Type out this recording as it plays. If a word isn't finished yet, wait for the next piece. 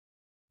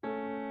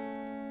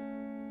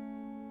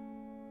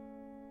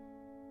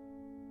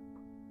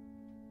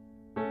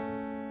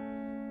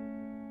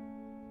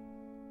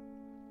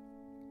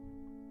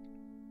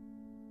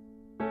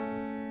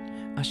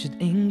I should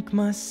ink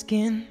my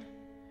skin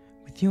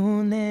with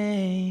your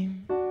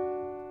name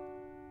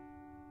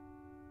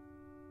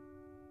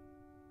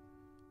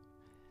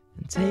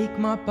and take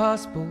my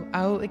passport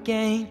out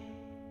again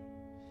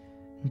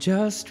and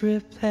just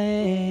replace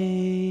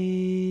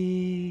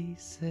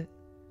it.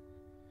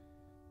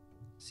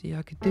 See,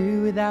 I could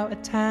do without a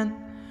tan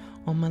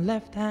on my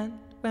left hand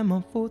when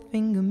my fourth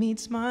finger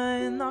meets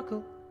my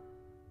knuckle.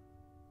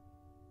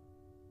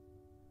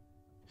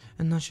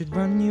 And I should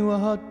run you a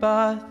hot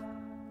bath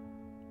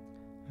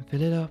and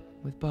fill it up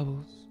with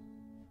bubbles.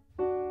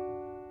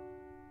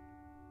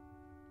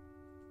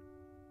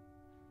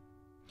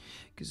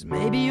 Cause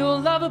maybe you're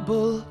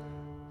lovable,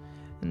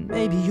 and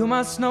maybe you're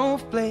my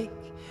snowflake,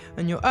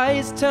 and your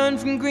eyes turn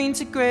from green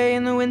to grey.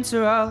 In the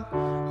winter I'll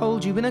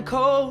hold you in a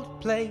cold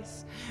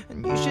place,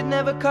 and you should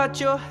never cut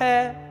your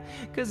hair,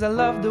 cause I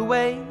love the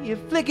way you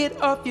flick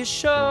it off your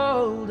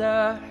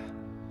shoulder.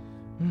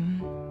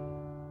 And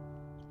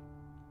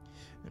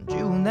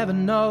you will never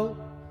know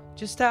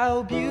just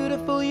how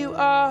beautiful you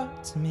are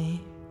to me.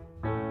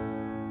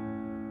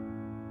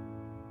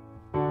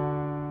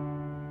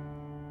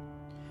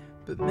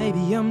 But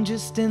maybe I'm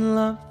just in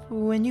love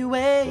when you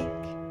wake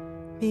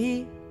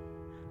me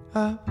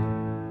up.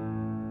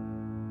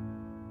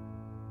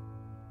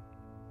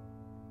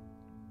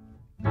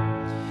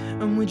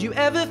 And would you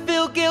ever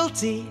feel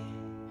guilty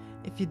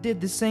if you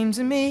did the same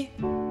to me?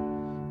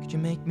 Could you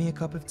make me a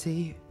cup of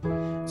tea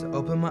to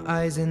open my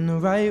eyes in the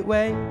right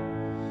way?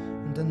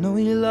 And I know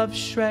you love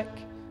Shrek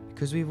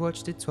because we've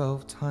watched it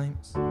 12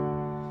 times.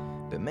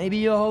 But maybe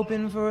you're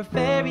hoping for a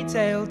fairy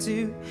tale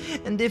too.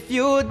 And if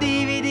your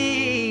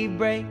DVD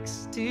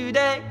breaks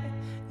today,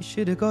 you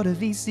should have got a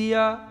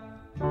VCR,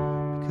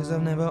 because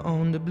I've never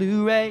owned a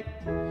Blu-ray,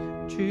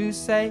 true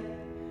say.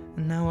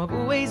 And now I've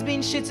always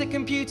been shit at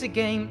computer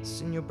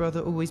games, and your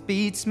brother always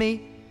beats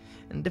me.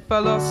 And if I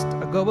lost,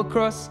 I'd go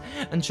across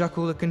and chuck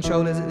all the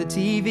controllers at the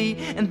TV.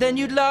 And then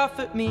you'd laugh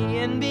at me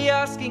and be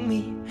asking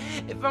me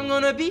if I'm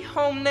gonna be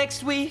home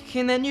next week.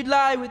 And then you'd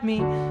lie with me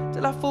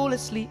till I fall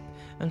asleep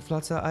and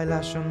flutter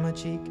eyelash on my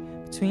cheek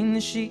between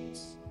the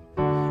sheets.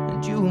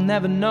 And you will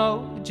never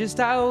know just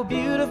how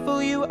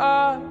beautiful you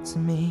are to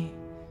me.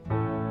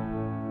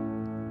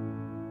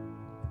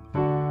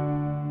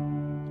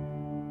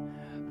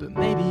 But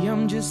maybe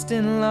I'm just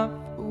in love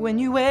when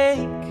you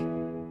wake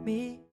me